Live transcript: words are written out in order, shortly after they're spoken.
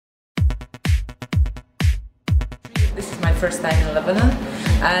first time in Lebanon,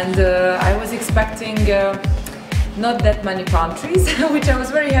 and I was expecting not that many palm trees, which I was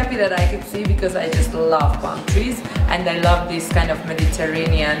very happy that I could see because I just love palm trees and I love this kind of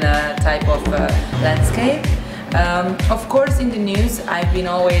Mediterranean type of landscape. Of course, in the news I've been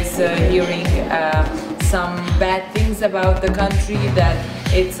always hearing some bad things about the country, that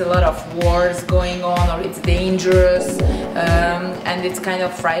it's a lot of wars going on or it's dangerous, and it's kind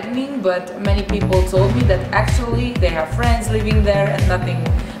of frightening, but many people told me that actually they have friends living there and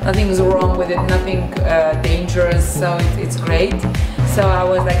nothing's wrong with it, nothing dangerous, so it's great. So I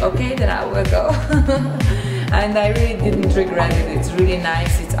was like, okay, then I will go. And I really didn't regret it. It's really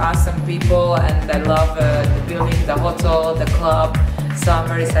nice, it's awesome people, and I love the building, the hotel, the club, so I'm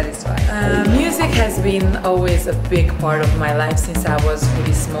very satisfied. Music has been always a big part of my life since I was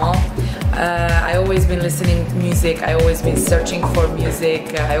really small. I always been listening to music, I always been searching for music,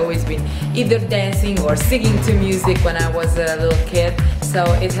 I always been either dancing or singing to music when I was a little kid, so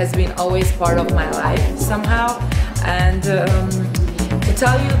it has been always part of my life somehow. And to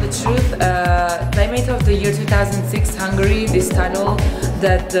tell you the truth, Playmate of the Year 2006 Hungary, this title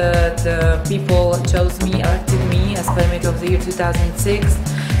that the people chose me, elected me as Playmate of the Year 2006,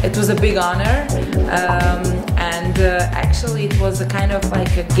 it was a big honor, and actually it was a kind of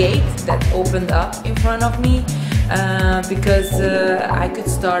like a gate that opened up in front of me, because I could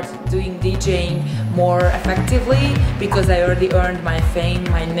start doing DJing more effectively, because I already earned my fame,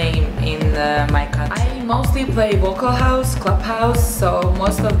 my name in my country. I mostly play vocal house, club house, so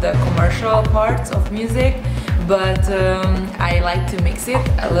most of the commercial parts of music, but I like to mix it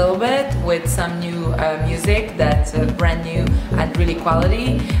a little bit with some new music that's brand new and really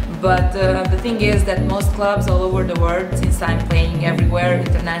quality. But the thing is that most clubs all over the world, since I'm playing everywhere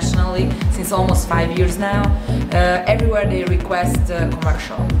internationally, since almost 5 years now, everywhere they request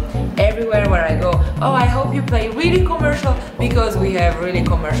commercial. Everywhere where I go, oh, I hope you play really commercial, because we have really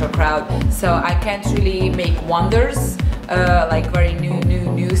commercial crowd. So I can't really make wonders, like very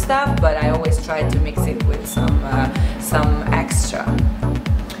new stuff, but I always try to mix it with some extra.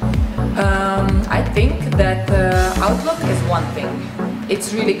 I think that outlook is one thing.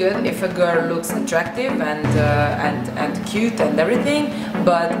 It's really good if a girl looks attractive and cute and everything,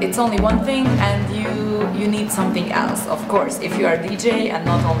 but it's only one thing, and you need something else. Of course, if you are a DJ and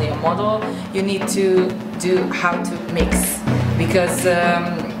not only a model, you need to do how to mix, because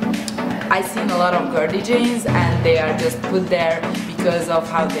I've seen a lot of girl DJs and they are just put there because of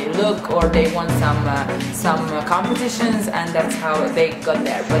how they look, or they won some competitions and that's how they got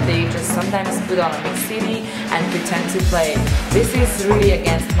there, but they just sometimes put on a mix CD and pretend to play. This is really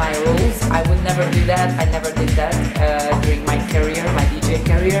against my rules. I would never do that. I never did that during my career, my DJ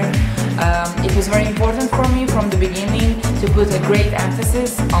career. It was very important for me from the beginning to put a great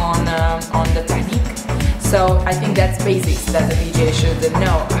emphasis on the technique. So I think that's basics that a DJ should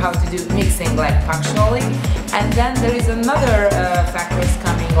know how to do mixing, like punctually. And then there is another factors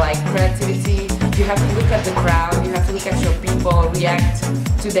coming, like creativity. You have to look at the crowd, you have to look at your people, react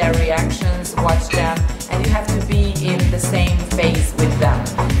to their reactions, watch them, and you have to be in the same phase with them.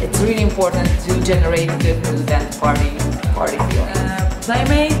 It's really important to generate good mood and party feeling.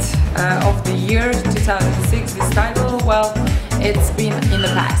 Playmate of the Year 2006, this title, well, it's been in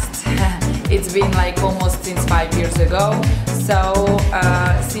the past. It's been like almost since 5 years ago. So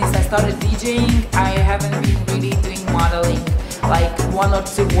since I started DJing, I haven't been really doing modeling, like 1 or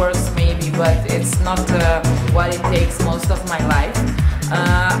 2 works maybe, but it's not what it takes most of my life.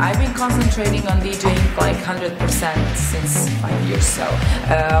 I've been concentrating on DJing like 100% since 5 years, so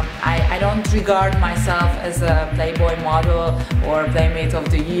I don't regard myself as a Playboy model or Playmate of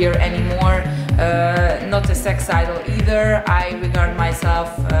the Year anymore, not a sex idol either. I regard myself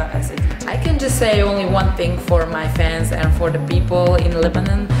as a DJ. I can just say only one thing for my fans and for the people in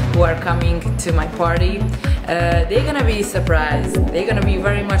Lebanon who are coming to my party. They're gonna be surprised. They're gonna be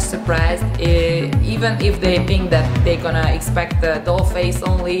very much surprised, even if they think that they're gonna expect the doll face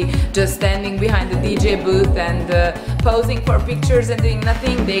only, just standing behind the DJ booth and posing for pictures and doing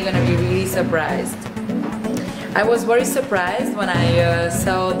nothing. They're gonna be really surprised. I was very surprised when I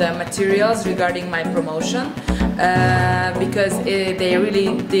saw the materials regarding my promotion, because they really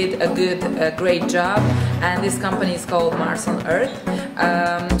did a great job, and this company is called Mars on Earth.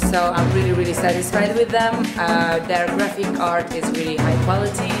 So I'm really satisfied with them. Their graphic art is really high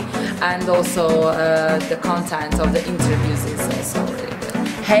quality, and also the content of the interviews is also really good.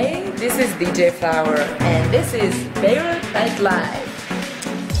 Hey, this is DJ Flower, and this is Beirut Night Live.